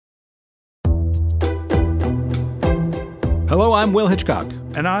Hello, I'm Will Hitchcock.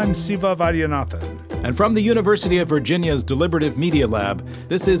 And I'm Siva Vaidyanathan. And from the University of Virginia's Deliberative Media Lab,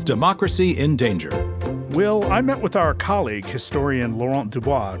 this is Democracy in Danger. Will, I met with our colleague, historian Laurent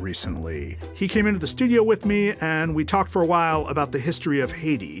Dubois, recently. He came into the studio with me, and we talked for a while about the history of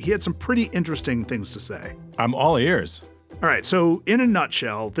Haiti. He had some pretty interesting things to say. I'm all ears. All right, so in a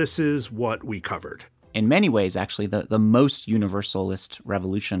nutshell, this is what we covered. In many ways, actually, the most universalist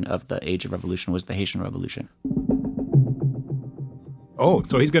revolution of the Age of Revolution was the Haitian Revolution. Oh,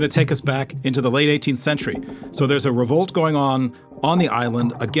 so he's going to take us back into the late 18th century. So there's a revolt going on the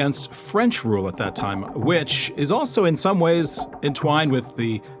island against French rule at that time, which is also in some ways entwined with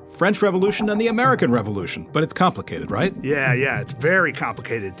the French Revolution and the American Revolution. But it's complicated, right? Yeah, it's very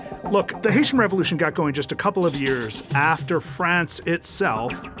complicated. Look, the Haitian Revolution got going just a couple of years after France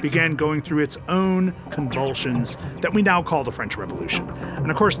itself began going through its own convulsions that we now call the French Revolution. And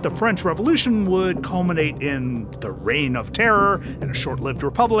of course, the French Revolution would culminate in the Reign of Terror and a short-lived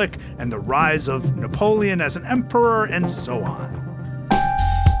republic and the rise of Napoleon as an emperor and so on.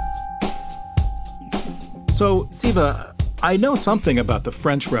 So, Siva, I know something about the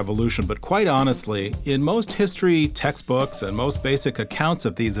French Revolution, but quite honestly, in most history textbooks and most basic accounts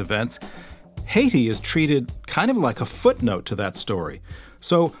of these events, Haiti is treated kind of like a footnote to that story.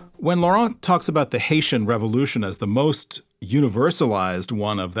 So when Laurent talks about the Haitian Revolution as the most universalized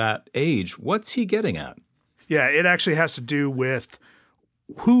one of that age, what's he getting at? Yeah, it actually has to do with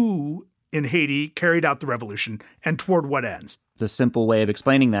who in Haiti carried out the revolution and toward what ends. The simple way of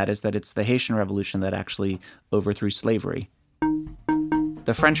explaining that is that it's the Haitian Revolution that actually overthrew slavery.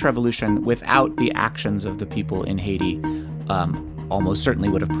 The French Revolution, without the actions of the people in Haiti, almost certainly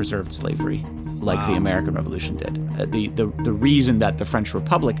would have preserved slavery, like the American Revolution did. The reason that the French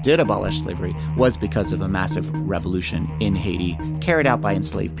Republic did abolish slavery was because of a massive revolution in Haiti, carried out by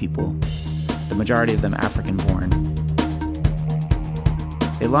enslaved people, the majority of them African-born.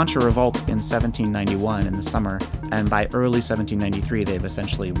 They launch a revolt in 1791 in the summer, and by early 1793, they've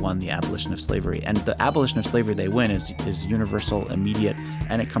essentially won the abolition of slavery. And the abolition of slavery they win is universal, immediate,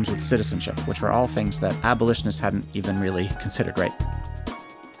 and it comes with citizenship, which are all things that abolitionists hadn't even really considered, right?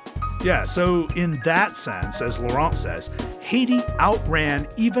 Yeah, so in that sense, as Laurent says, Haiti outran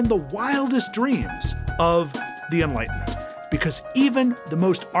even the wildest dreams of the Enlightenment, because even the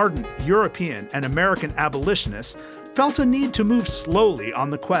most ardent European and American abolitionists felt a need to move slowly on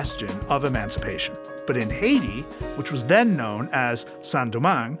the question of emancipation. But in Haiti, which was then known as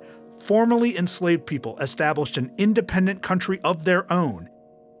Saint-Domingue, formerly enslaved people established an independent country of their own.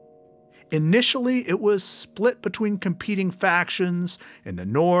 Initially, it was split between competing factions in the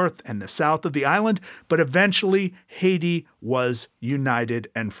north and the south of the island, but eventually Haiti was united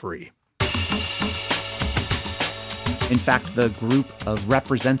and free. In fact, the group of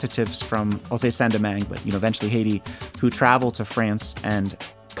representatives from, I'll say Saint-Domingue, but eventually Haiti, who travel to France and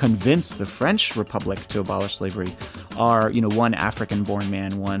convince the French Republic to abolish slavery are, one African-born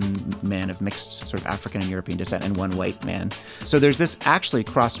man, one man of mixed sort of African and European descent, and one white man. So there's this actually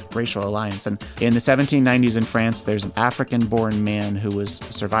cross-racial alliance. And in the 1790s in France, there's an African-born man who was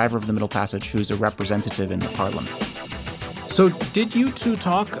a survivor of the Middle Passage who's a representative in the parliament. So did you two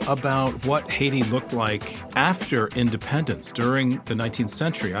talk about what Haiti looked like after independence during the 19th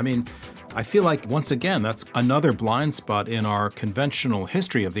century? I mean, I feel like, once again, that's another blind spot in our conventional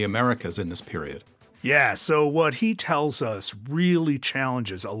history of the Americas in this period. Yeah, so what he tells us really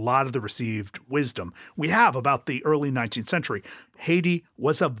challenges a lot of the received wisdom we have about the early 19th century. Haiti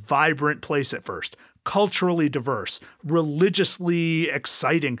was a vibrant place at first, culturally diverse, religiously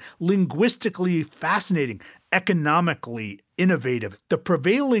exciting, linguistically fascinating, economically innovative. The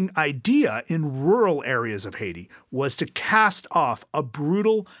prevailing idea in rural areas of Haiti was to cast off a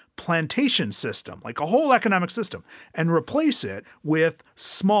brutal plantation system, like a whole economic system, and replace it with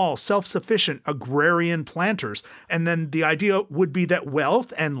small, self-sufficient agrarian planters. And then the idea would be that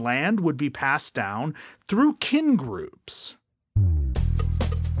wealth and land would be passed down through kin groups.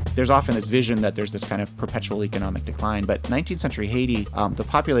 There's often this vision that there's this kind of perpetual economic decline, but 19th century Haiti, the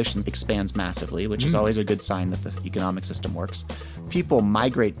population expands massively, which is always a good sign that the economic system works. People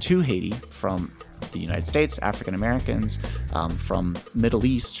migrate to Haiti from the United States, African Americans, from Middle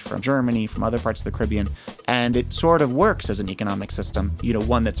East, from Germany, from other parts of the Caribbean, and it sort of works as an economic system,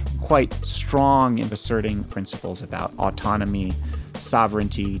 one that's quite strong in asserting principles about autonomy,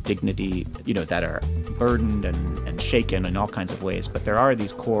 sovereignty, dignity, that are burdened and shaken in all kinds of ways. But there are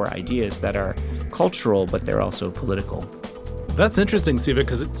these core ideas that are cultural, but they're also political. That's interesting, Siva,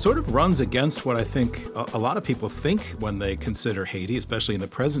 because it sort of runs against what I think a lot of people think when they consider Haiti, especially in the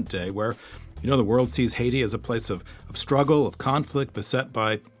present day, where The world sees Haiti as a place of struggle, of conflict, beset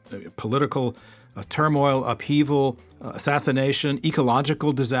by political turmoil, upheaval, assassination,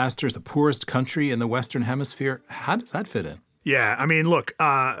 ecological disasters, the poorest country in the Western Hemisphere. How does that fit in? Yeah, I mean, look,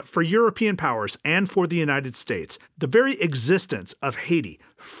 for European powers and for the United States, the very existence of Haiti,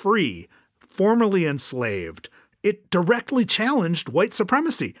 free, formerly enslaved, it directly challenged white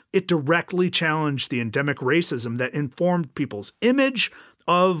supremacy. It directly challenged the endemic racism that informed people's image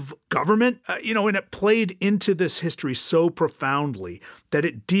of government, and it played into this history so profoundly that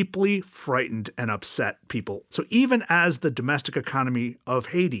it deeply frightened and upset people. So even as the domestic economy of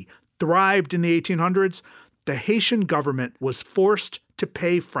Haiti thrived in the 1800s, the Haitian government was forced to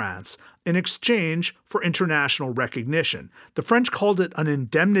pay France in exchange for international recognition. The French called it an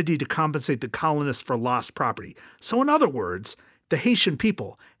indemnity to compensate the colonists for lost property. So in other words, the Haitian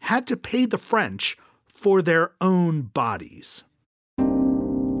people had to pay the French for their own bodies.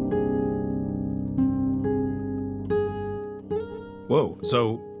 Whoa,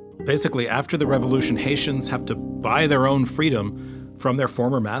 so basically after the revolution, Haitians have to buy their own freedom from their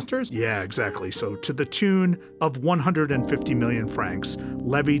former masters? Yeah, exactly. So to the tune of 150 million francs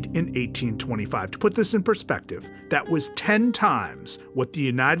levied in 1825. To put this in perspective, that was 10 times what the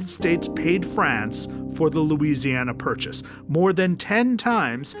United States paid France for the Louisiana Purchase, more than 10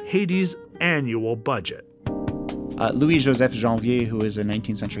 times Haiti's annual budget. Louis-Joseph Janvier, who is a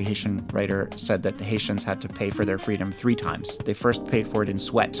 19th century Haitian writer, said that the Haitians had to pay for their freedom 3 times. They first paid for it in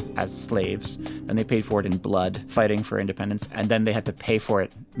sweat as slaves, then they paid for it in blood, fighting for independence, and then they had to pay for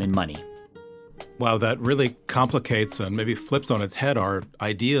it in money. Wow, that really complicates and maybe flips on its head our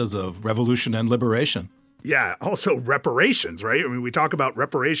ideas of revolution and liberation. Yeah, also reparations, right? I mean, we talk about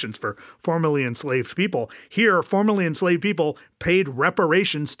reparations for formerly enslaved people. Here, formerly enslaved people paid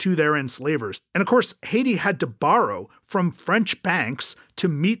reparations to their enslavers. And of course, Haiti had to borrow from French banks to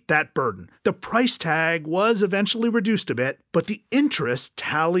meet that burden. The price tag was eventually reduced a bit, but the interest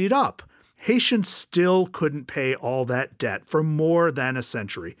tallied up. Haitians still couldn't pay all that debt for more than a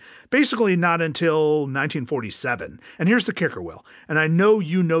century. Basically not until 1947. And here's the kicker, Will, and I know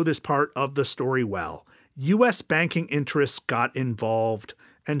you know this part of the story well. U.S. banking interests got involved,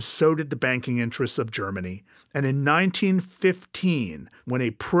 and so did the banking interests of Germany. And in 1915, when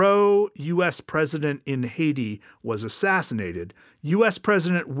a pro-U.S. president in Haiti was assassinated, U.S.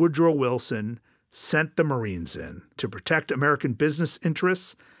 President Woodrow Wilson sent the Marines in to protect American business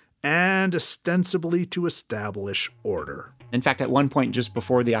interests and ostensibly to establish order. In fact, at one point just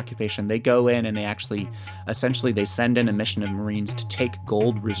before the occupation, they go in and they send in a mission of Marines to take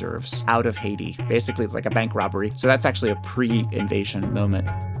gold reserves out of Haiti. Basically, it's like a bank robbery. So that's actually a pre-invasion moment.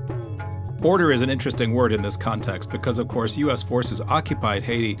 Order is an interesting word in this context because, of course, U.S. forces occupied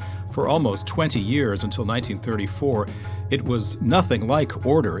Haiti for almost 20 years until 1934. It was nothing like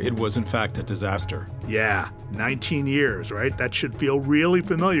order. It was, in fact, a disaster. Yeah, 19 years, right? That should feel really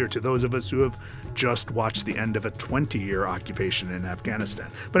familiar to those of us who have just watched the end of a 20-year occupation in Afghanistan.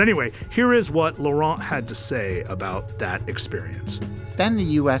 But anyway, here is what Laurent had to say about that experience. Then the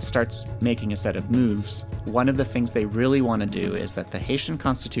U.S. starts making a set of moves. One of the things they really want to do is that the Haitian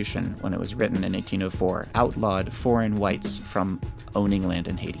Constitution, when it was written in 1804, outlawed foreign whites from owning land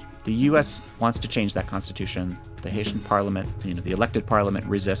in Haiti. The U.S. wants to change that constitution. The Haitian parliament, the elected parliament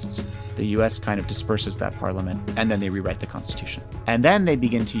resists. The U.S. kind of disperses that parliament, and then they rewrite the constitution. And then they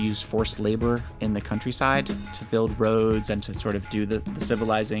begin to use forced labor in the countryside to build roads and to sort of do the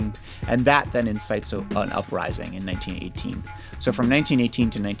civilizing. And that then incites an uprising in 1918. So from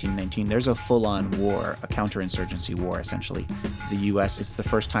 1918 to 1919, there's a full-on war, a counterinsurgency war, essentially. The U.S. is the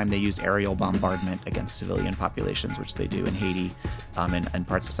first time they use aerial bombardment against civilian populations, which they do in Haiti and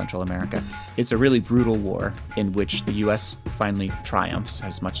parts of Central America. It's a really brutal war in which the U.S. finally triumphs,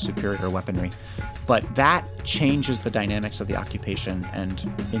 has much superior weaponry. But that changes the dynamics of the occupation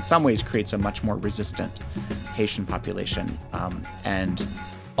and in some ways creates a much more resistant Haitian population and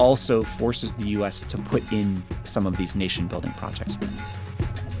also forces the U.S. to put in some of these nation-building projects.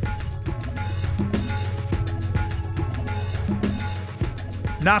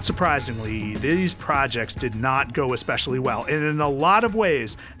 Not surprisingly, these projects did not go especially well. And in a lot of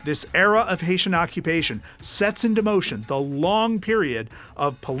ways, this era of Haitian occupation sets into motion the long period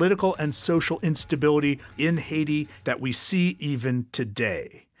of political and social instability in Haiti that we see even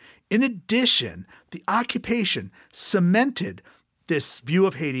today. In addition, the occupation cemented this view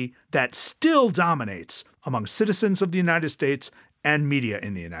of Haiti that still dominates among citizens of the United States and media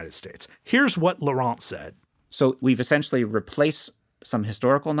in the United States. Here's what Laurent said. So we've essentially replaced some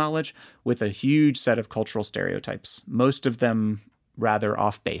historical knowledge with a huge set of cultural stereotypes, most of them rather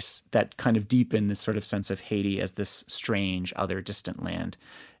off base, that kind of deepen this sort of sense of Haiti as this strange, other, distant land.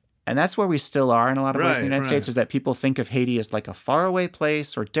 And that's where we still are in a lot of ways in the United right. States, is that people think of Haiti as like a faraway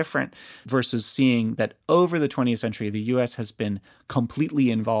place or different, versus seeing that over the 20th century, the U.S. has been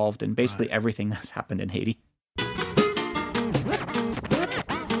completely involved in basically everything that's happened in Haiti.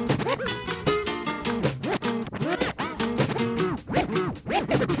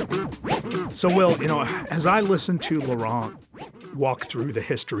 So, Will, as I listened to Laurent walk through the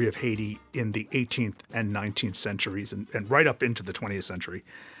history of Haiti in the 18th and 19th centuries and right up into the 20th century,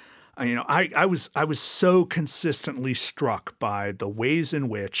 I was so consistently struck by the ways in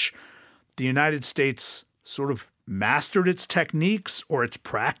which the United States sort of mastered its techniques or its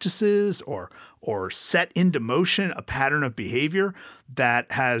practices or set into motion a pattern of behavior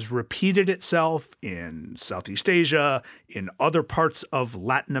that has repeated itself in Southeast Asia, in other parts of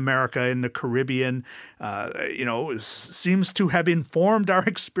Latin America, in the Caribbean, seems to have informed our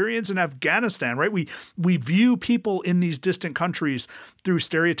experience in Afghanistan, right? We view people in these distant countries through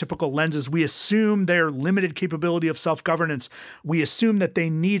stereotypical lenses. We assume their limited capability of self-governance. We assume that they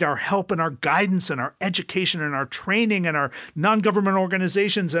need our help and our guidance and our education and our training and our non-government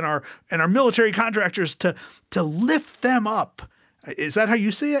organizations and our military contractors to lift them up. Is that how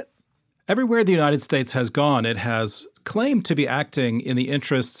you see it? Everywhere the United States has gone, it has claimed to be acting in the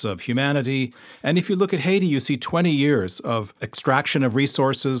interests of humanity. And if you look at Haiti, you see 20 years of extraction of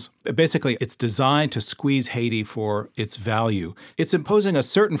resources. Basically, it's designed to squeeze Haiti for its value. It's imposing a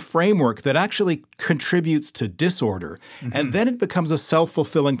certain framework that actually contributes to disorder. Mm-hmm. And then it becomes a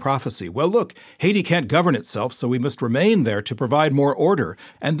self-fulfilling prophecy. Well, look, Haiti can't govern itself, so we must remain there to provide more order.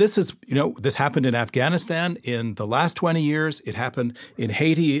 And this is, this happened in Afghanistan in the last 20 years. It happened in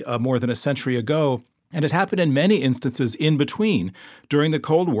Haiti more than a century ago. And it happened in many instances in between during the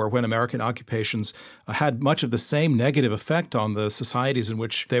Cold War, when American occupations had much of the same negative effect on the societies in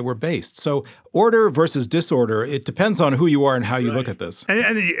which they were based. So order versus disorder, it depends on who you are and how you look at this.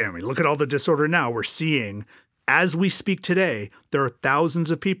 And we look at all the disorder now. We're seeing, as we speak today, there are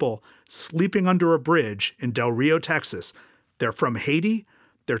thousands of people sleeping under a bridge in Del Rio, Texas. They're from Haiti.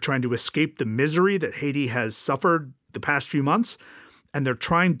 They're trying to escape the misery that Haiti has suffered the past few months. And they're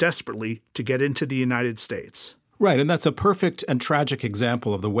trying desperately to get into the United States. Right, and that's a perfect and tragic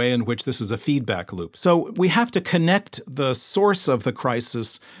example of the way in which this is a feedback loop. So we have to connect the source of the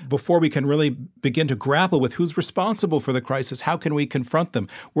crisis before we can really begin to grapple with who's responsible for the crisis. How can we confront them?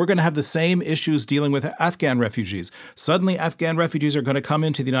 We're going to have the same issues dealing with Afghan refugees. Suddenly, Afghan refugees are going to come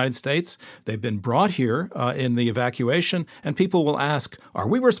into the United States. They've been brought here in the evacuation, and people will ask, are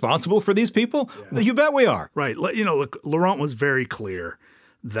we responsible for these people? Yeah. You bet we are. Right. Look, Laurent was very clear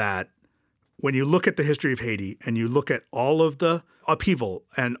that when you look at the history of Haiti and you look at all of the upheaval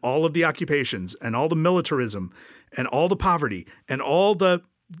and all of the occupations and all the militarism and all the poverty and all the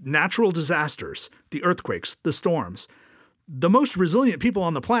natural disasters, the earthquakes, the storms, the most resilient people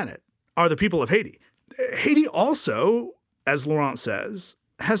on the planet are the people of Haiti. Haiti also, as Laurent says,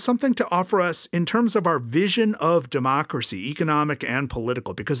 has something to offer us in terms of our vision of democracy, economic and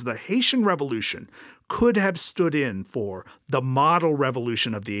political, because the Haitian Revolution could have stood in for the model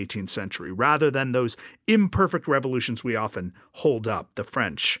revolution of the 18th century, rather than those imperfect revolutions we often hold up, the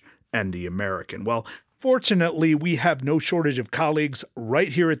French and the American. Well, fortunately, we have no shortage of colleagues right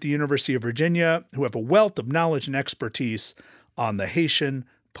here at the University of Virginia who have a wealth of knowledge and expertise on the Haitian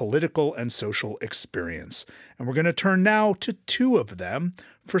political and social experience. And we're going to turn now to two of them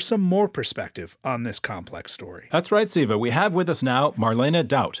for some more perspective on this complex story. That's right, Siva. We have with us now Marlene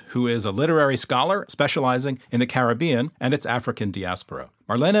Daut, who is a literary scholar specializing in the Caribbean and its African diaspora.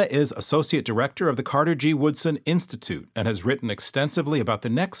 Marlene is Associate Director of the Carter G. Woodson Institute and has written extensively about the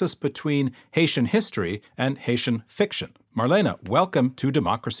nexus between Haitian history and Haitian fiction. Marlene, welcome to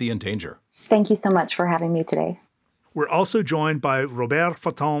Democracy in Danger. Thank you so much for having me today. We're also joined by Robert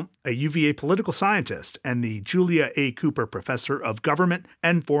Fatton, a UVA political scientist and the Julia A. Cooper Professor of Government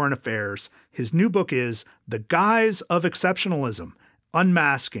and Foreign Affairs. His new book is The Guise of Exceptionalism,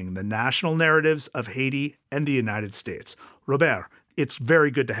 Unmasking the National Narratives of Haiti and the United States. Robert, it's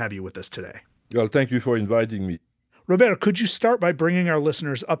very good to have you with us today. Well, thank you for inviting me. Robert, could you start by bringing our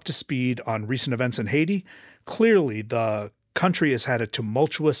listeners up to speed on recent events in Haiti? Clearly, the country has had a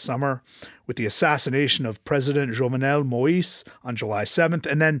tumultuous summer with the assassination of President Jovenel Moïse on July 7th,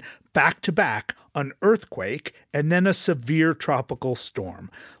 and then back-to-back an earthquake and then a severe tropical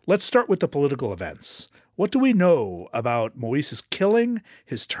storm. Let's start with the political events. What do we know about Moïse's killing?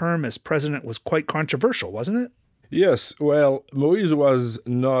 His term as president was quite controversial, wasn't it? Yes, well, Moïse was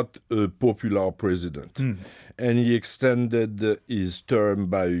not a popular president. and he extended his term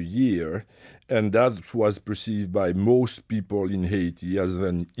by a year. And that was perceived by most people in Haiti as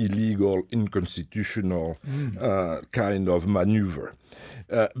an illegal, unconstitutional kind of maneuver.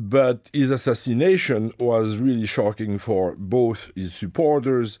 But his assassination was really shocking for both his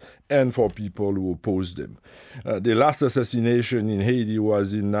supporters and for people who opposed him. The last assassination in Haiti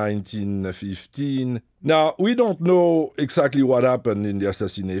was in 1915. Now, we don't know exactly what happened in the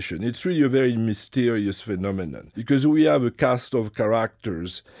assassination. It's really a very mysterious phenomenon because we have a cast of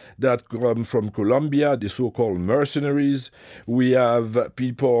characters that come from Colombia, the so-called mercenaries. We have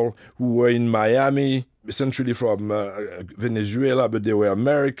people who were in Miami, essentially from Venezuela, but they were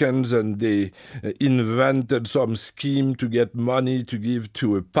Americans, and they invented some scheme to get money to give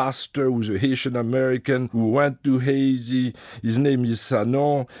to a pastor who's a Haitian American who went to Haiti. His name is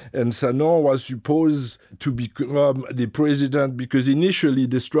Sanon, and Sanon was supposed to become the president because initially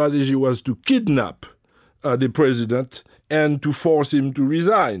the strategy was to kidnap the president and to force him to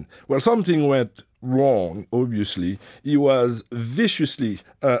resign. Well, something went wrong, obviously. He was viciously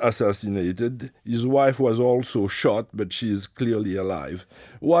assassinated. His wife was also shot, but she is clearly alive.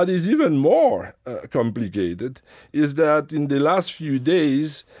 What is even more complicated is that in the last few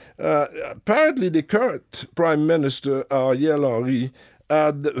days, apparently the current Prime Minister, Ariel Henry,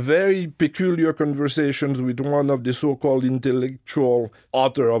 had very peculiar conversations with one of the so-called intellectual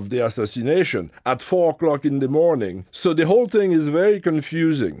author of the assassination at 4 o'clock in the morning. So the whole thing is very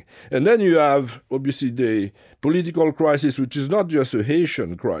confusing. And then you have, obviously, the political crisis, which is not just a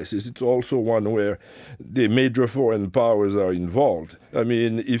Haitian crisis, it's also one where the major foreign powers are involved. I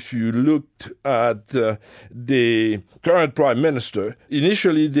mean, if you looked at the current prime minister,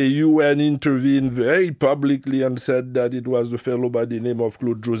 initially the UN intervened very publicly and said that it was a fellow by the name of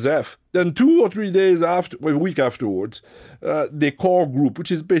Claude Joseph. Then 2 or 3 days after, a week afterwards, the core group,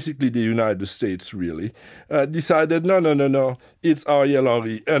 which is basically the United States really, decided, no, it's Ariel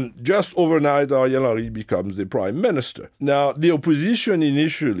Henry. And just overnight, Ariel Henry becomes the prime minister. Now, the opposition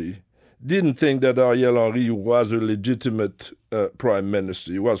initially didn't think that Ariel Henry was a legitimate prime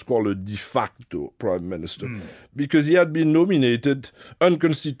minister. He was called a de facto prime minister because he had been nominated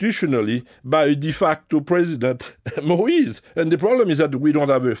unconstitutionally by a de facto president, Moïse. And the problem is that we don't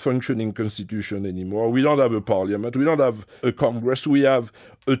have a functioning constitution anymore. We don't have a parliament. We don't have a Congress. We have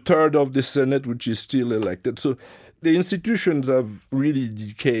a third of the Senate, which is still elected. So the institutions have really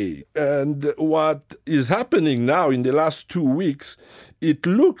decayed. And what is happening now in the last 2 weeks, it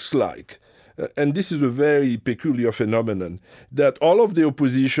looks like, and this is a very peculiar phenomenon, that all of the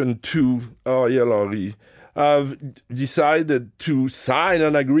opposition to Ariel Henry have decided to sign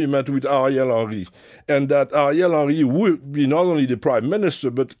an agreement with Ariel Henry, and that Ariel Henry would be not only the prime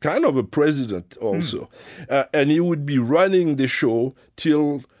minister, but kind of a president also. And he would be running the show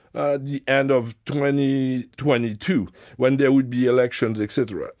till the end of 2022, when there would be elections,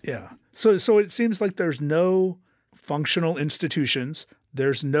 etc. Yeah. So it seems like there's no functional institutions.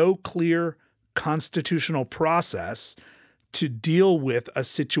 There's no clear constitutional process to deal with a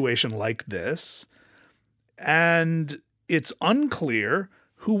situation like this. And it's unclear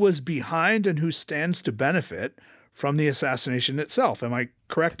who was behind and who stands to benefit from the assassination itself. Am I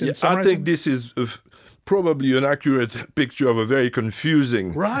correct in summarizing? I think this is probably an accurate picture of a very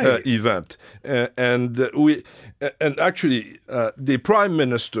confusing event. And actually, the prime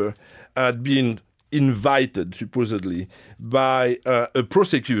minister had been invited, supposedly, by a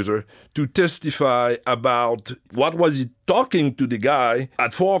prosecutor to testify about what was he talking to the guy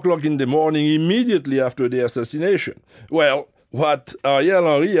at 4 o'clock in the morning immediately after the assassination. Well, what Ariel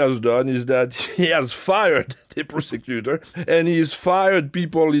Henry has done is that he has fired the prosecutor, and he's fired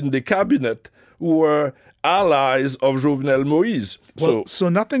people in the cabinet who were allies of Jovenel Moïse. Well, so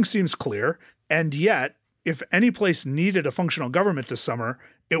nothing seems clear, and yet, if any place needed a functional government this summer,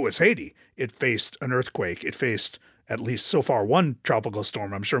 it was Haiti. It faced an earthquake. It faced, at least so far, one tropical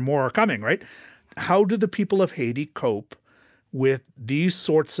storm. I'm sure more are coming, right? How do the people of Haiti cope with these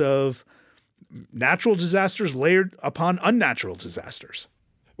sorts of natural disasters layered upon unnatural disasters?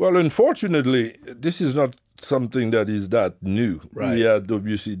 Well, unfortunately, this is not something that is that new. Right. We had,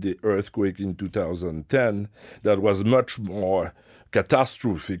 obviously, the earthquake in 2010 that was much more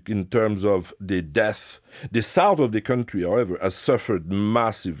catastrophic in terms of the death. The south of the country, however, has suffered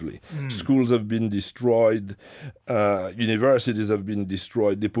massively. Schools have been destroyed. Universities have been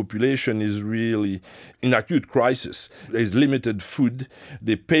destroyed. The population is really in acute crisis. There is limited food.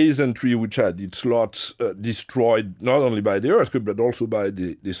 The peasantry, which had its lots destroyed not only by the earthquake, but also by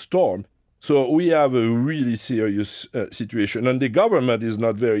the storm. So we have a really serious situation, and the government is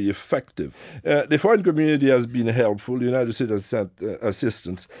not very effective. The foreign community has been helpful. The United States has sent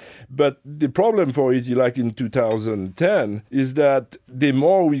assistance. But the problem for Haiti, like in 2010, is that the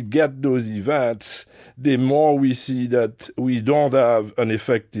more we get those events, the more we see that we don't have an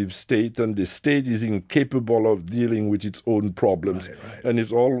effective state, and the state is incapable of dealing with its own problems. Right. And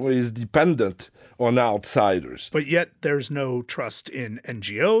it's always dependent on outsiders. But yet there's no trust in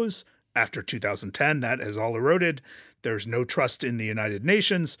NGOs. After 2010, that has all eroded. There's no trust in the United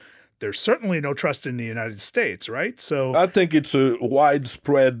Nations. There's certainly no trust in the United States, right? So I think it's a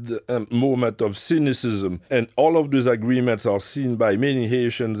widespread moment of cynicism, and all of those agreements are seen by many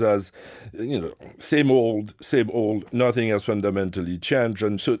Haitians as, same old, nothing has fundamentally changed.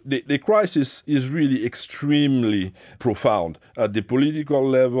 And so the crisis is really extremely profound at the political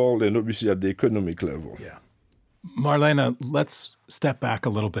level and obviously at the economic level. Yeah. Marlene, let's step back a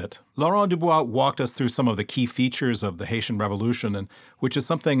little bit. Laurent Dubois walked us through some of the key features of the Haitian Revolution, and which is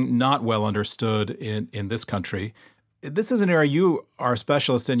something not well understood in this country. This is an area you are a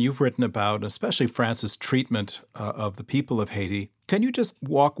specialist in. You've written about, especially France's treatment of the people of Haiti. Can you just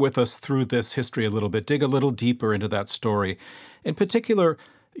walk with us through this history a little bit, dig a little deeper into that story? In particular,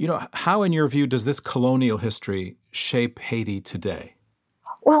 how, in your view, does this colonial history shape Haiti today?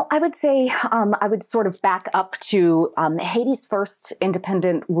 Well, I would say I would sort of back up to Haiti's first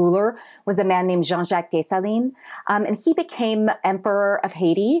independent ruler was a man named Jean-Jacques Dessalines, and he became emperor of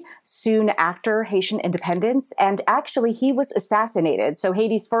Haiti soon after Haitian independence, and actually he was assassinated. So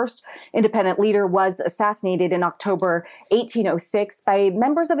Haiti's first independent leader was assassinated in October 1806 by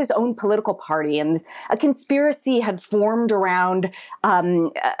members of his own political party, and a conspiracy had formed around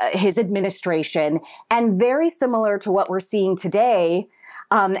his administration, and very similar to what we're seeing today.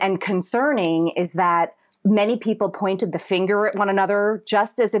 And concerning is that many people pointed the finger at one another,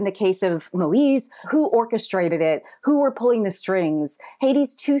 just as in the case of Moïse, who orchestrated it, who were pulling the strings.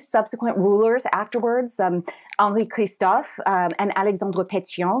 Haiti's two subsequent rulers afterwards, Henri Christophe and Alexandre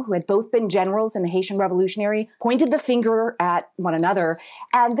Pétion, who had both been generals in the Haitian Revolutionary, pointed the finger at one another.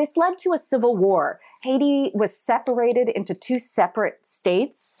 And this led to a civil war. Haiti was separated into two separate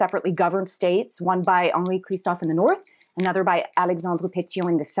states, separately governed states, one by Henri Christophe in the north, another by Alexandre Pétion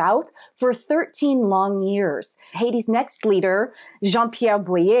in the south, for 13 long years. Haiti's next leader, Jean-Pierre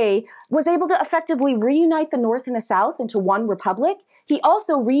Boyer, was able to effectively reunite the north and the south into one republic. He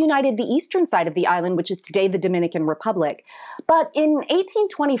also reunited the eastern side of the island, which is today the Dominican Republic. But in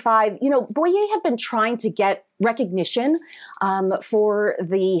 1825, Boyer had been trying to get recognition for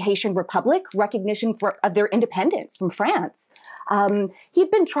the Haitian Republic, recognition of their independence from France.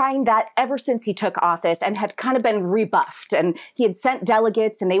 He'd been trying that ever since he took office and had kind of been rebuffed. And he had sent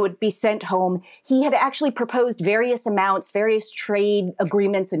delegates and they would be sent home. He had actually proposed various amounts, various trade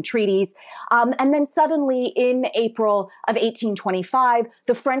agreements and treaties. And then suddenly in April of 1825,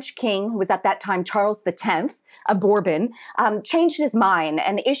 the French king, who was at that time Charles X of Bourbon, changed his mind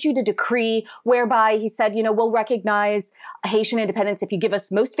and issued a decree whereby he said, we'll recognize Haitian independence if you give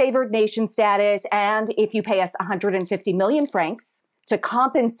us most favored nation status and if you pay us 150 million francs to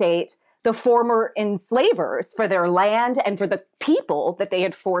compensate the former enslavers for their land and for the people that they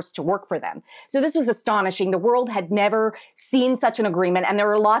had forced to work for them. So this was astonishing. The world had never seen such an agreement, and there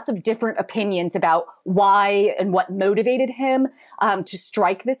were lots of different opinions about why and what motivated him to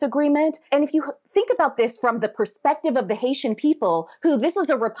strike this agreement. And if you think about this from the perspective of the Haitian people, who this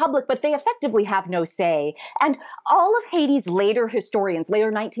is a republic, but they effectively have no say. And all of Haiti's later historians,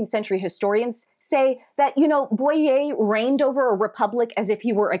 later 19th century historians, say that, Boyer reigned over a republic as if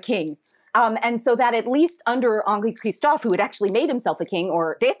he were a king. And so that at least under Henri Christophe, who had actually made himself a king,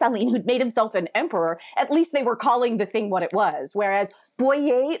 or Dessalines, who'd made himself an emperor, at least they were calling the thing what it was. Whereas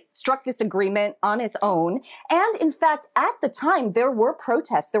Boyer struck this agreement on his own. And in fact, at the time, there were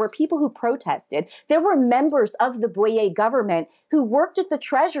protests. There were people who protested. There were members of the Boyer government who worked at the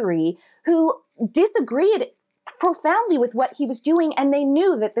Treasury who disagreed profoundly with what he was doing, and they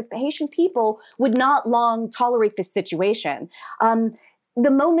knew that the Haitian people would not long tolerate this situation. The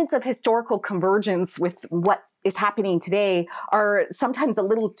moments of historical convergence with what is happening today are sometimes a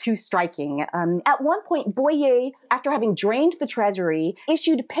little too striking. At one point, Boyer, after having drained the treasury,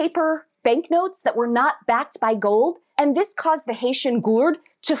 issued paper banknotes that were not backed by gold, and this caused the Haitian gourde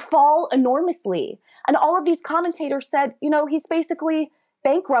to fall enormously. And all of these commentators said, he's basically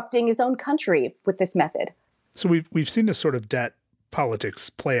bankrupting his own country with this method. So we've seen this sort of debt politics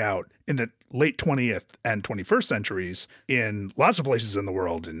play out in the late 20th and 21st centuries in lots of places in the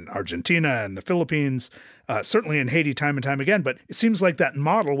world, in Argentina and the Philippines, certainly in Haiti time and time again. But it seems like that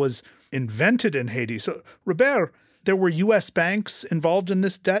model was invented in Haiti. So, Robert, there were U.S. banks involved in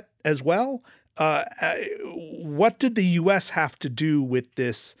this debt as well. What did the U.S. have to do with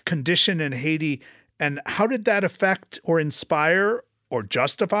this condition in Haiti, and how did that affect or inspire or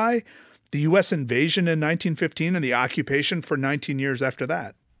justify the U.S. invasion in 1915 and the occupation for 19 years after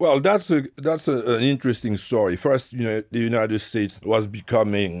that? Well, that's an interesting story. First, the United States was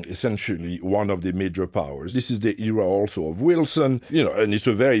becoming essentially one of the major powers. This is the era also of Wilson, and it's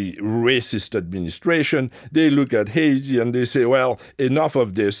a very racist administration. They look at Haiti and they say, well, enough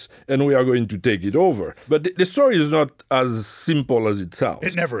of this, and we are going to take it over. But the story is not as simple as it sounds.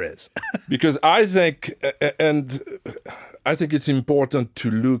 It never is. Because I think it's important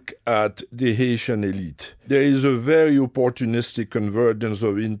to look at the Haitian elite. There is a very opportunistic convergence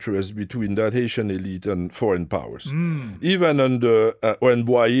of interest between that Haitian elite and foreign powers. Even under when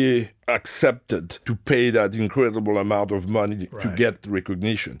Boyer accepted to pay that incredible amount of money to get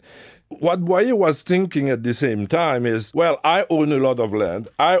recognition. What Boyer was thinking at the same time is, well, I own a lot of land,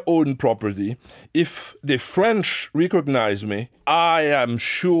 I own property. If the French recognize me, I am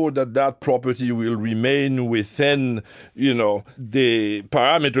sure that property will remain within, the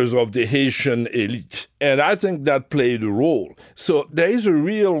parameters of the Haitian elite. And I think that played a role. So there is a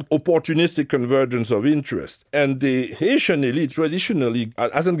real opportunistic convergence of interest. And the Haitian elite traditionally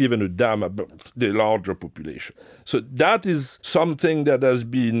hasn't given a damn about the larger population. So that is something that has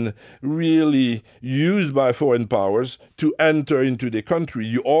been really used by foreign powers to enter into the country.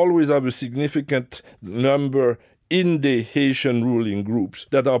 You always have a significant number in the Haitian ruling groups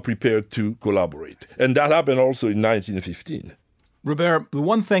that are prepared to collaborate. And that happened also in 1915. Robert, the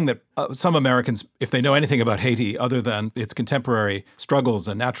one thing that some Americans, if they know anything about Haiti other than its contemporary struggles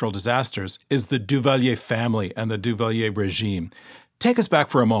and natural disasters, is the Duvalier family and the Duvalier regime. Take us back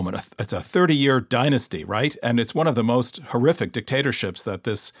for a moment. It's a 30-year dynasty, right? And it's one of the most horrific dictatorships that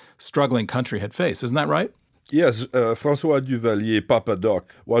this struggling country had faced. Isn't that right? Yes, François Duvalier, Papa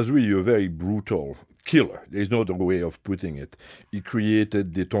Doc, was really a very brutal killer. There's no other way of putting it. He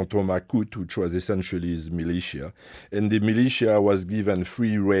created the Tonton Macoute, which was essentially his militia. And the militia was given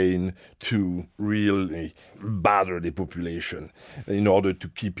free rein to really batter the population in order to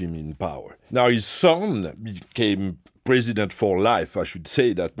keep him in power. Now, his son became president for life. I should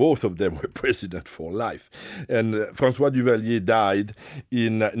say that both of them were president for life. And François Duvalier died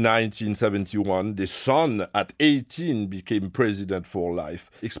in 1971. The son, at 18, became president for life.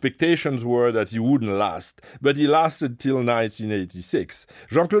 Expectations were that he wouldn't last, but he lasted till 1986.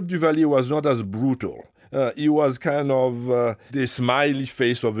 Jean-Claude Duvalier was not as brutal. He was kind of the smiley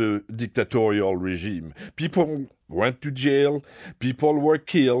face of a dictatorial regime. People went to jail, people were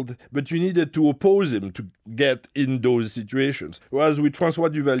killed, but you needed to oppose him to get in those situations. Whereas with François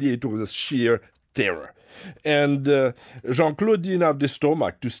Duvalier, it was sheer terror. And Jean-Claude didn't have the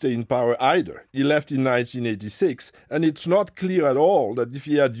stomach to stay in power either. He left in 1986, and it's not clear at all that if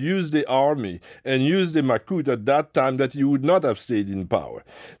he had used the army and used the Macoute at that time, that he would not have stayed in power.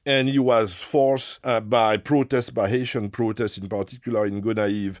 And he was forced by Haitian protests, in particular in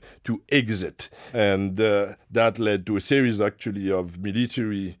Gonaïves, to exit. And that led to a series, actually, of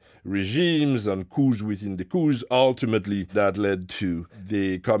military regimes and coups within the coups. Ultimately, that led to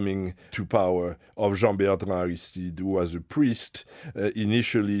the coming to power of Jean-Bertrand Aristide, who was a priest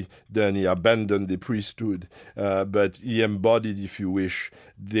initially. Then he abandoned the priesthood, but he embodied, if you wish,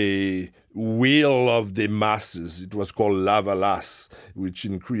 the will of the masses. It was called Lavalas, which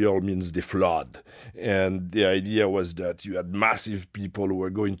in Creole means the flood. And the idea was that you had massive people who were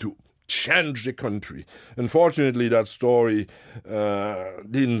going to change the country. Unfortunately, that story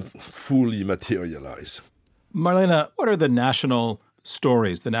didn't fully materialize. Marlene, what are the national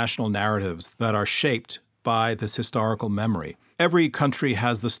stories, the national narratives that are shaped by this historical memory? Every country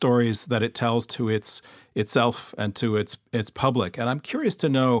has the stories that it tells to itself and to its public. And I'm curious to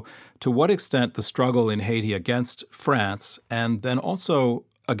know to what extent the struggle in Haiti against France and then also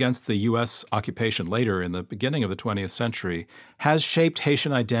against the U.S. occupation later in the beginning of the 20th century has shaped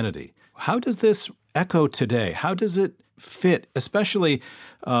Haitian identity. How does this echo today? How does it fit, especially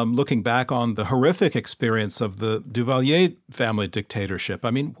looking back on the horrific experience of the Duvalier family dictatorship?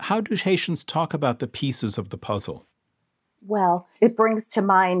 I mean, how do Haitians talk about the pieces of the puzzle? Well, it brings to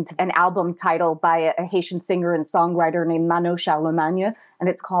mind an album title by a Haitian singer and songwriter named Mano Charlemagne, and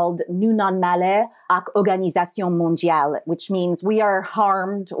it's called Nous n'en malheur ak organisation mondiale, which means we are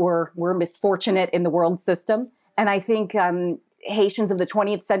harmed or we're misfortunate in the world system. And I think Haitians of the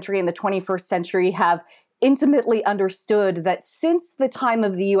 20th century and the 21st century have intimately understood that since the time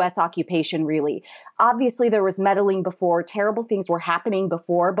of the US occupation, really, obviously there was meddling before, terrible things were happening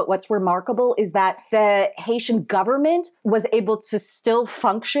before, but what's remarkable is that the Haitian government was able to still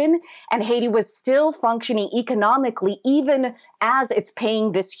function, and Haiti was still functioning economically, even as it's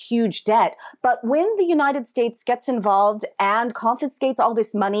paying this huge debt. But when the United States gets involved and confiscates all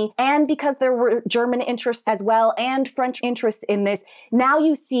this money, and because there were German interests as well and French interests in this, now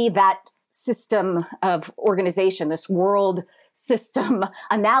you see that system of organization, this world system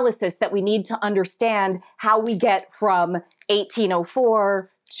analysis that we need to understand how we get from 1804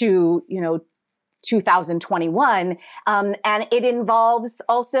 to, 2021. And it involves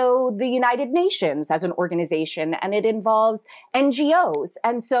also the United Nations as an organization, and it involves NGOs.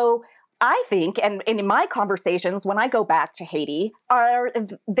 And so I think, and in my conversations when I go back to Haiti,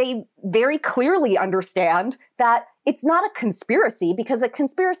 they very clearly understand that it's not a conspiracy, because a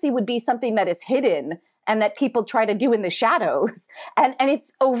conspiracy would be something that is hidden and that people try to do in the shadows. And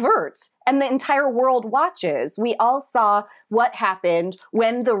it's overt, and the entire world watches. We all saw what happened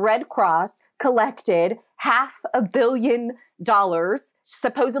when the Red Cross collected $500 million,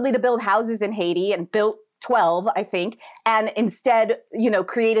 supposedly to build houses in Haiti, and built 12, I think, and instead,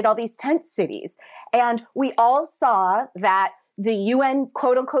 created all these tent cities. And we all saw that the UN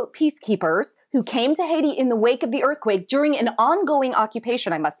quote unquote peacekeepers who came to Haiti in the wake of the earthquake during an ongoing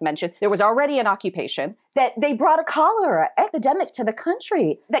occupation, I must mention, there was already an occupation, that they brought a cholera epidemic to the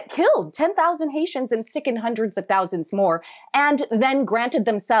country that killed 10,000 Haitians and sickened hundreds of thousands more, and then granted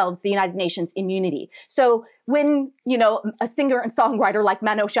themselves the United Nations immunity. So when, a singer and songwriter like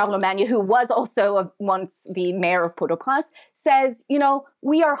Mano Charlemagne, who was also once the mayor of Port-au-Prince, says,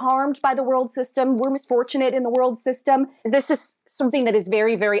 we are harmed by the world system, we're misfortunate in the world system, this is something that is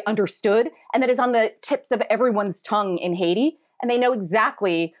very, very understood and that is on the tips of everyone's tongue in Haiti. And they know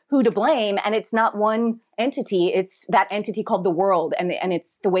exactly who to blame. And it's not one entity. It's that entity called the world. And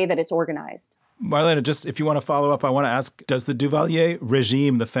it's the way that it's organized. Marlene, just if you want to follow up, I want to ask, does the Duvalier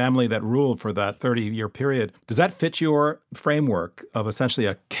regime, the family that ruled for that 30-year period, does that fit your framework of essentially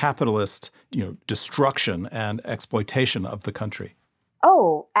a capitalist, destruction and exploitation of the country?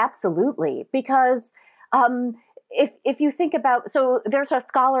 Oh, absolutely. Because if you think about, so there's a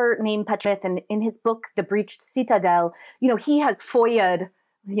scholar named Patrick, and in his book, The Breached Citadel, he has FOIA'd,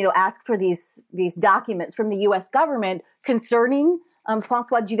 asked for these documents from the U.S. government concerning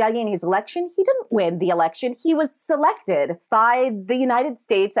Francois Duvalier and his election. He didn't win the election. He was selected by the United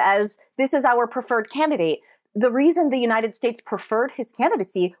States as, this is our preferred candidate. The reason the United States preferred his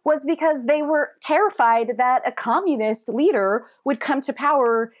candidacy was because they were terrified that a communist leader would come to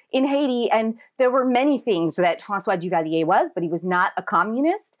power in Haiti. And there were many things that Francois Duvalier was, but he was not a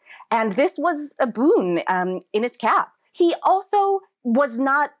communist. And this was a boon in his cap. He also was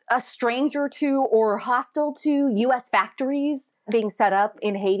not a stranger to or hostile to U.S. factories being set up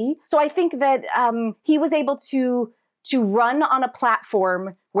in Haiti. So I think that he was able to run on a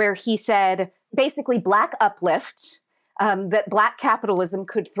platform where he said, basically Black uplift, that Black capitalism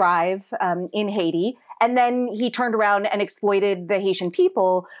could thrive in Haiti. And then he turned around and exploited the Haitian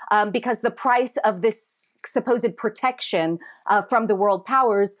people because the price of this supposed protection from the world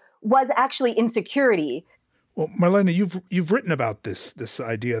powers was actually insecurity. Well, Marlene, you've written about this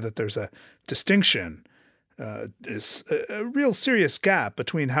idea that there's a distinction, a real serious gap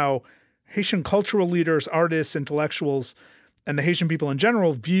between how Haitian cultural leaders, artists, intellectuals, and the Haitian people in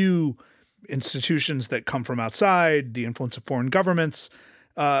general view institutions that come from outside, the influence of foreign governments,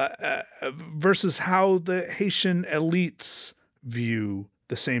 versus how the Haitian elites view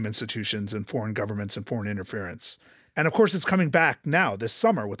the same institutions and foreign governments and foreign interference. And of course, it's coming back now this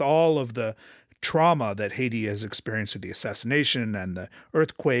summer with all of the trauma that Haiti has experienced with the assassination and the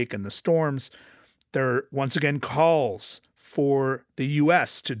earthquake and the storms. There are once again calls for the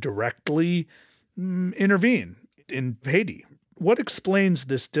U.S. to directly intervene in Haiti. What explains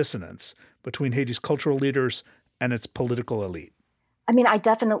this dissonance between Haiti's cultural leaders and its political elite? I mean, I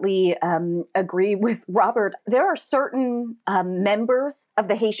definitely agree with Robert. There are certain members of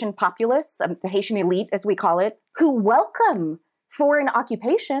the Haitian populace, the Haitian elite, as we call it, who welcome foreign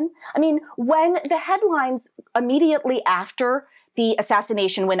occupation. I mean, when the headlines immediately after the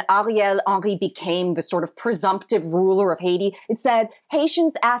assassination, when Ariel Henry became the sort of presumptive ruler of Haiti, it said,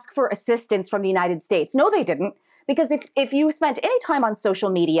 Haitians ask for assistance from the United States. No, they didn't. Because if you spent any time on social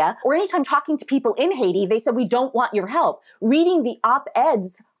media or any time talking to people in Haiti, they said, we don't want your help. Reading the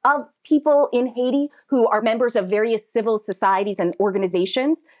op-eds of people in Haiti who are members of various civil societies and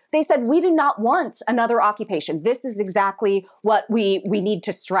organizations, they said, we do not want another occupation. This is exactly what we need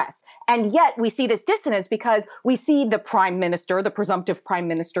to stress. And yet we see this dissonance because we see the prime minister, the presumptive prime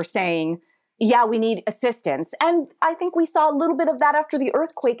minister, saying, yeah, we need assistance. And I think we saw a little bit of that after the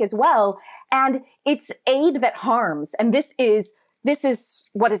earthquake as well. And it's aid that harms. And this is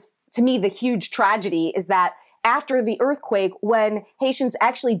what is, to me, the huge tragedy, is that after the earthquake, when Haitians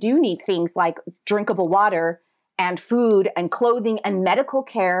actually do need things like drinkable water and food and clothing and medical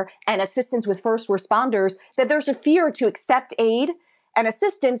care and assistance with first responders, that there's a fear to accept aid and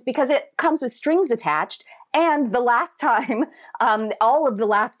assistance because it comes with strings attached. And the last time, all of the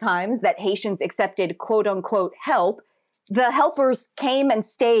last times that Haitians accepted quote unquote help, the helpers came and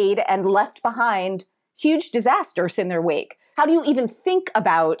stayed and left behind huge disasters in their wake. How do you even think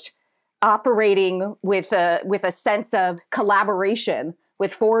about operating with a sense of collaboration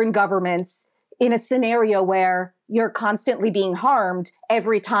with foreign governments in a scenario where you're constantly being harmed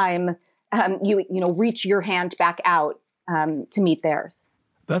every time you reach your hand back out to meet theirs?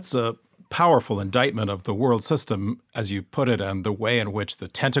 That's a powerful indictment of the world system, as you put it, and the way in which the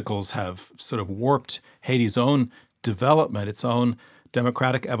tentacles have sort of warped Haiti's own development, its own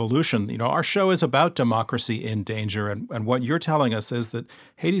democratic evolution. You know, our show is about democracy in danger, and what you're telling us is that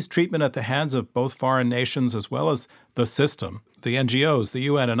Haiti's treatment at the hands of both foreign nations as well as the system, the NGOs, the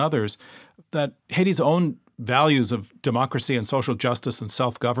UN and others, that Haiti's own values of democracy and social justice and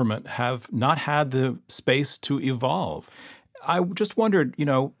self-government have not had the space to evolve. I just wondered,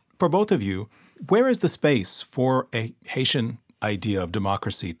 for both of you, where is the space for a Haitian idea of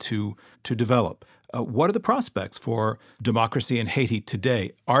democracy to develop? What are the prospects for democracy in Haiti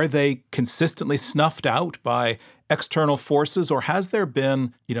today? Are they consistently snuffed out by external forces, or has there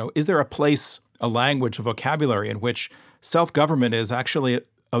been, is there a place, a language, a vocabulary in which self-government is actually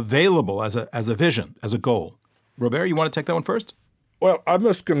available as a vision, as a goal? Robert, you want to take that one first? Well, I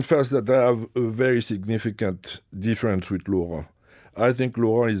must confess that I have a very significant difference with Laurent. I think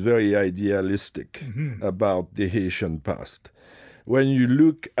Laurent is very idealistic about the Haitian past. When you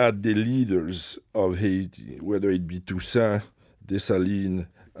look at the leaders of Haiti, whether it be Toussaint, Dessalines,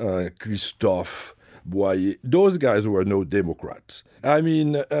 Christophe, Boyer, those guys were no Democrats. I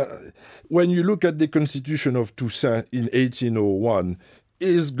mean, when you look at the constitution of Toussaint in 1801,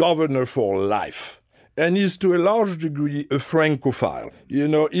 he's governor for life. And he's to a large degree a Francophile. He's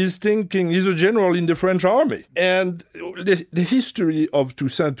a general in the French army. And the history of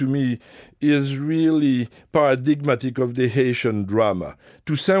Toussaint, to me, is really paradigmatic of the Haitian drama.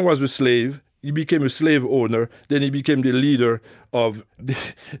 Toussaint was a slave. He became a slave owner. Then he became the leader of the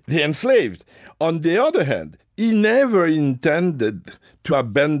enslaved. On the other hand, he never intended to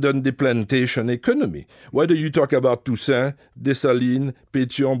abandon the plantation economy. Whether you talk about Toussaint, Dessalines,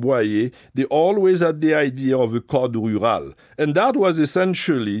 Pétion, Boyer, they always had the idea of a code rural. And that was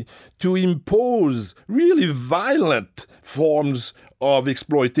essentially to impose really violent forms of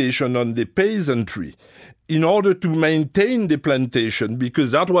exploitation on the peasantry in order to maintain the plantation,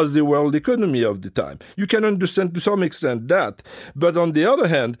 because that was the world economy of the time. You can understand to some extent that, but on the other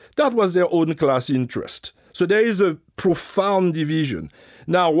hand, that was their own class interest. So there is a profound division.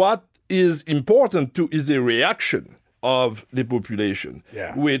 Now, what is important too is the reaction of the population,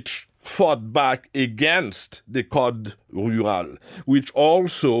 which fought back against the Code Rural, which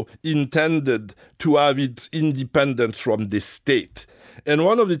also intended to have its independence from the state. And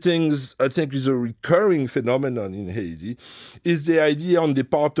one of the things I think is a recurring phenomenon in Haiti is the idea on the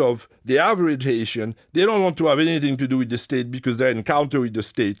part of the average Haitian, they don't want to have anything to do with the state because their encounter with the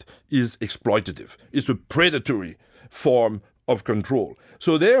state is exploitative. It's a predatory form of control.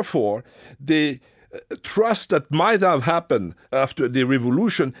 So therefore, the trust that might have happened after the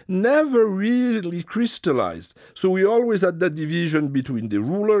revolution never really crystallized. So we always had that division between the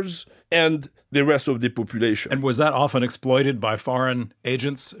rulers and the rest of the population. And was that often exploited by foreign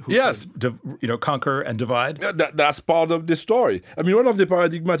agents who conquer and divide? That's part of the story. I mean, one of the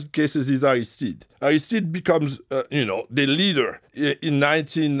paradigmatic cases is Aristide. Aristide becomes, the leader in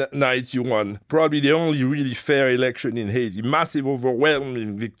 1991, probably the only really fair election in Haiti, massive,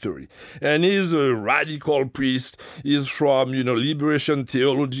 overwhelming victory. And he's a radical priest. He's from, liberation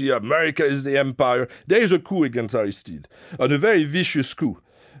theology. America is the empire. There is a coup against Aristide, and a very vicious coup,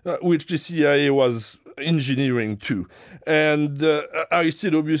 which the CIA was engineering too. And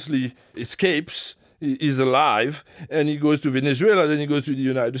Aristide obviously escapes, is alive, and he goes to Venezuela, then he goes to the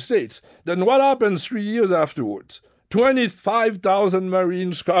United States. Then what happens 3 years afterwards? 25,000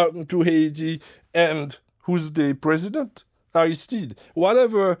 Marines come to Haiti, and who's the president? Aristide.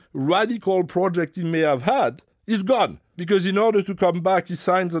 Whatever radical project he may have had is gone. Because in order to come back, he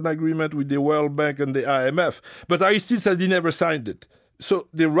signs an agreement with the World Bank and the IMF. But Aristide says he never signed it. So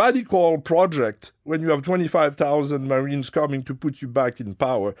the radical project, when you have 25,000 Marines coming to put you back in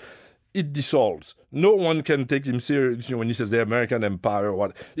power, it dissolves. No one can take him seriously when he says the American empire.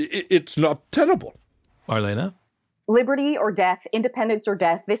 It's not tenable. Marlene? Liberty or death, independence or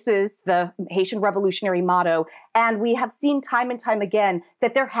death. This is the Haitian revolutionary motto. And we have seen time and time again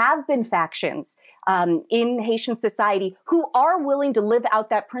that there have been factions in Haitian society who are willing to live out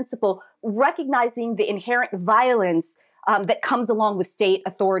that principle, recognizing the inherent violence that comes along with state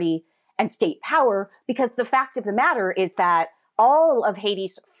authority and state power. Because the fact of the matter is that all of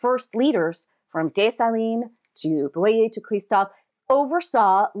Haiti's first leaders, from Dessalines to Boyer to Christophe,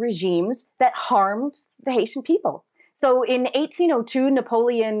 oversaw regimes that harmed the Haitian people. So in 1802,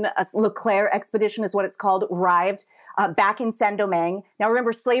 Napoleon Leclerc expedition is what it's called, arrived back in Saint-Domingue. Now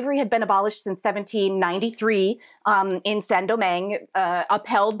remember, slavery had been abolished since 1793 in Saint-Domingue,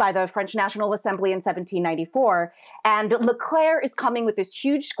 upheld by the French National Assembly in 1794. And Leclerc is coming with this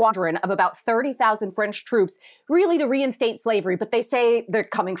huge squadron of about 30,000 French troops, really to reinstate slavery, but they say they're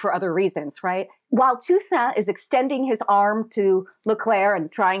coming for other reasons, right? While Toussaint is extending his arm to Leclerc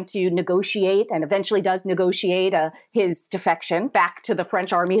and trying to negotiate, and eventually does negotiate his defection back to the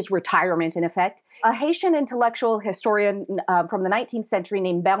French army, his retirement in effect, a Haitian intellectual historian from the 19th century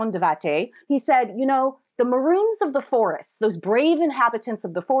named Baron de Vathey, he said, the Maroons of the forest, those brave inhabitants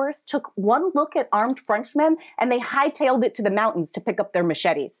of the forest, took one look at armed Frenchmen and they hightailed it to the mountains to pick up their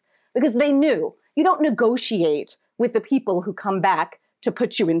machetes. Because they knew you don't negotiate with the people who come back to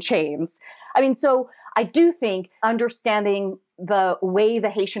put you in chains. So I do think understanding the way the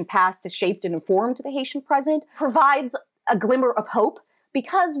Haitian past has shaped and informed the Haitian present provides a glimmer of hope,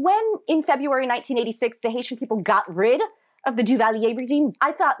 because when in February 1986, the Haitian people got rid of the Duvalier regime,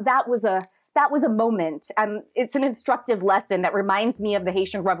 I thought that was a moment. It's an instructive lesson that reminds me of the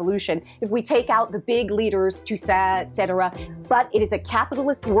Haitian Revolution. If we take out the big leaders, Toussaint, etc., but it is a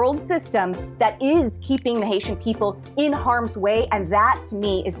capitalist world system that is keeping the Haitian people in harm's way, and that, to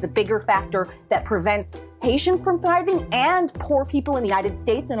me, is the bigger factor that prevents Haitians from thriving and poor people in the United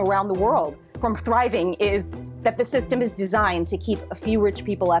States and around the world from thriving, is that the system is designed to keep a few rich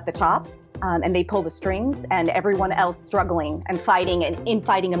people at the top, and they pull the strings, and everyone else struggling and fighting and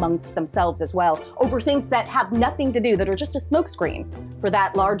infighting amongst themselves as well over things that have nothing to do, that are just a smokescreen for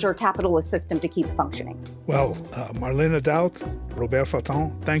that larger capitalist system to keep functioning. Well, Marlene Daut, Robert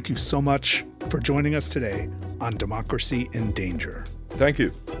Fatton, thank you so much for joining us today on Democracy in Danger. Thank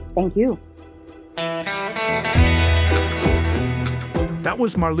you. Thank you. That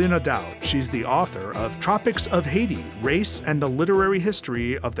was Marlene Daut. She's the author of Tropics of Haiti, Race and the Literary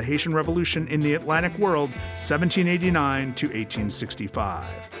History of the Haitian Revolution in the Atlantic World, 1789 to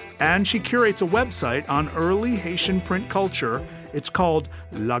 1865. And she curates a website on early Haitian print culture. It's called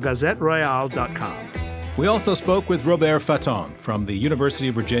lagazetteroyale.com. We also spoke with Robert Fatton from the University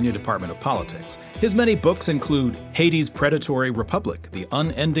of Virginia Department of Politics. His many books include Haiti's Predatory Republic, The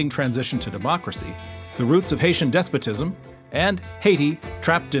Unending Transition to Democracy, The Roots of Haitian Despotism, and Haiti,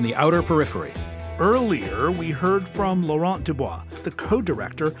 Trapped in the Outer Periphery. Earlier, we heard from Laurent Dubois, the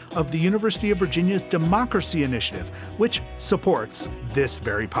co-director of the University of Virginia's Democracy Initiative, which supports this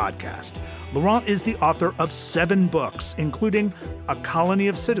very podcast. Laurent is the author of 7 books, including A Colony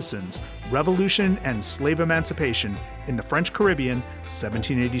of Citizens, Revolution and Slave Emancipation in the French Caribbean,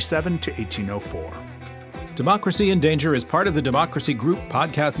 1787 to 1804. Democracy in Danger is part of the Democracy Group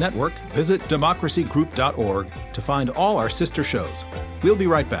podcast network. Visit democracygroup.org to find all our sister shows. We'll be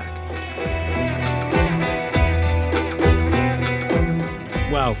right back.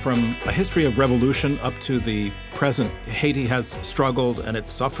 Wow, from a history of revolution up to the present, Haiti has struggled and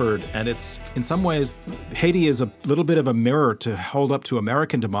it's suffered, and it's, in some ways, Haiti is a little bit of a mirror to hold up to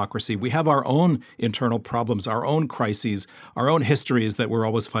American democracy. We have our own internal problems, our own crises, our own histories that we're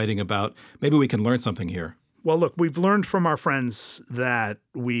always fighting about. Maybe we can learn something here. Well, look, we've learned from our friends that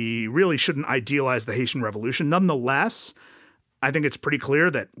we really shouldn't idealize the Haitian Revolution. Nonetheless, I think it's pretty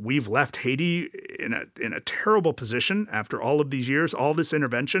clear that we've left Haiti in a terrible position after all of these years, all this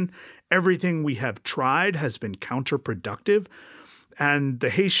intervention. Everything we have tried has been counterproductive, and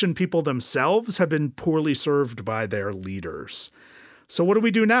the Haitian people themselves have been poorly served by their leaders. So what do we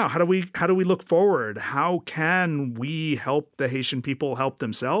do now? How do we look forward? How can we help the Haitian people help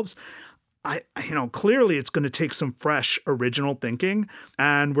themselves? Clearly it's going to take some fresh, original thinking,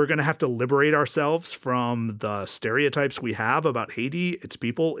 and we're going to have to liberate ourselves from the stereotypes we have about Haiti, its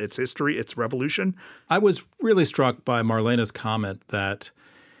people, its history, its revolution. I was really struck by Marlene's comment that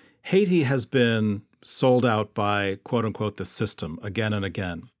Haiti has been sold out by, quote unquote, the system again and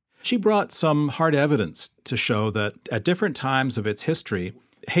again. She brought some hard evidence to show that at different times of its history,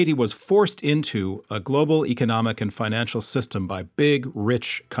 Haiti was forced into a global economic and financial system by big,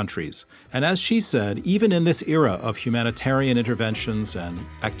 rich countries. And as she said, even in this era of humanitarian interventions and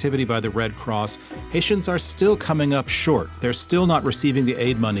activity by the Red Cross, Haitians are still coming up short. They're still not receiving the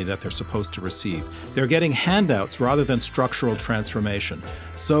aid money that they're supposed to receive. They're getting handouts rather than structural transformation.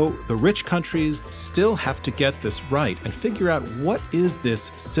 So the rich countries still have to get this right and figure out what is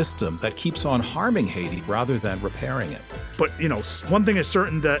this system that keeps on harming Haiti rather than repairing it. But, one thing is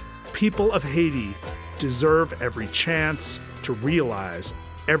certain, that people of Haiti deserve every chance to realize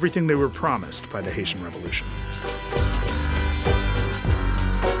everything they were promised by the Haitian Revolution.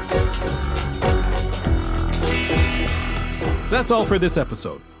 That's all for this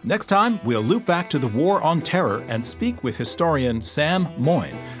episode. Next time, we'll loop back to the War on Terror and speak with historian Sam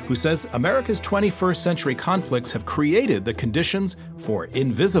Moyn, who says America's 21st century conflicts have created the conditions for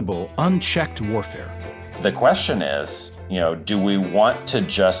invisible, unchecked warfare. The question is, do we want to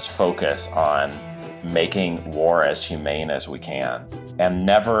just focus on making war as humane as we can and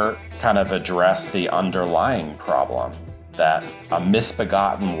never kind of address the underlying problem that a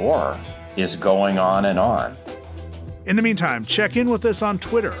misbegotten war is going on and on? In the meantime, check in with us on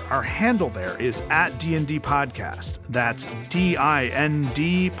Twitter. Our handle there is @DND Podcast. That's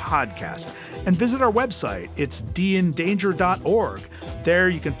DIND Podcast. And visit our website. It's dindanger.org. There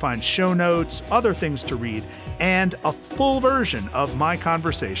you can find show notes, other things to read, and a full version of my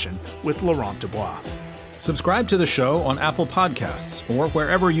conversation with Laurent Dubois. Subscribe to the show on Apple Podcasts or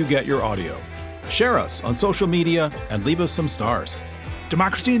wherever you get your audio. Share us on social media and leave us some stars.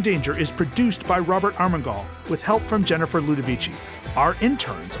 Democracy in Danger is produced by Robert Armengol with help from Jennifer Ludovici. Our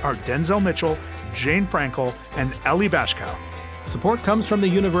interns are Denzel Mitchell, Jane Frankel, and Ellie Bashkow. Support comes from the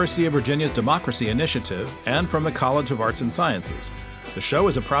University of Virginia's Democracy Initiative and from the College of Arts and Sciences. The show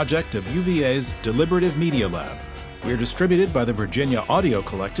is a project of UVA's Deliberative Media Lab. We are distributed by the Virginia Audio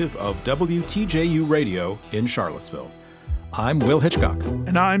Collective of WTJU Radio in Charlottesville. I'm Will Hitchcock.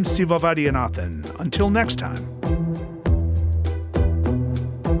 And I'm Siva Vaidyanathan. Until next time.